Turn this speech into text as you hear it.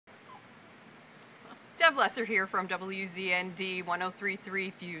Deb Lesser here from WZND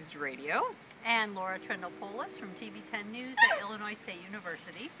 103.3 Fused Radio. And Laura Trendle-Polus from TV10 News at Illinois State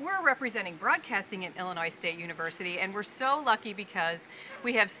University. We're representing broadcasting at Illinois State University, and we're so lucky because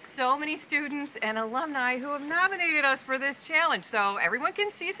we have so many students and alumni who have nominated us for this challenge. So everyone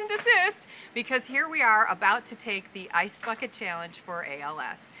can cease and desist, because here we are about to take the Ice Bucket Challenge for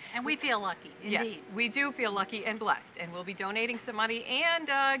ALS. And we feel lucky, indeed. Yes, we do feel lucky and blessed, and we'll be donating some money and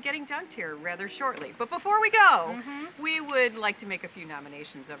getting dunked here rather shortly. But before we go, we would like to make a few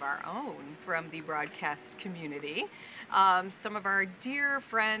nominations of our own from the broadcast community. Some of our dear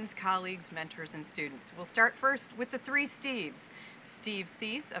friends, colleagues, mentors, and students. We'll start first with the three Steves. Steve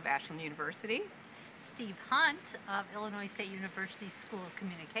Cease of Ashland University. Steve Hunt of Illinois State University School of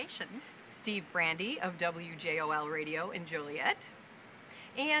Communications. Steve Brandy of WJOL Radio in Joliet.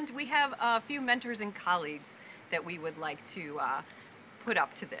 And we have a few mentors and colleagues that we would like to put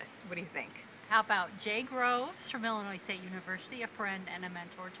up to this. What do you think? How about Jay Groves from Illinois State University, a friend and a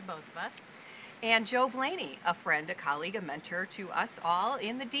mentor to both of us. And Joe Blaney, a friend, a colleague, a mentor to us all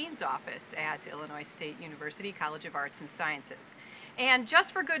in the Dean's office at Illinois State University College of Arts and Sciences. And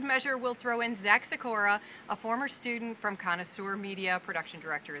just for good measure, we'll throw in Zach Sikora, a former student from Connoisseur Media, production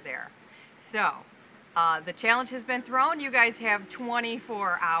director there. So, the challenge has been thrown. You guys have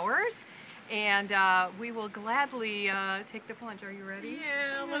 24 hours, and we will gladly take the plunge. Are you ready?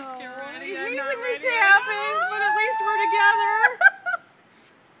 Yeah, let's get ready. I hate when this happens, but at least we're together.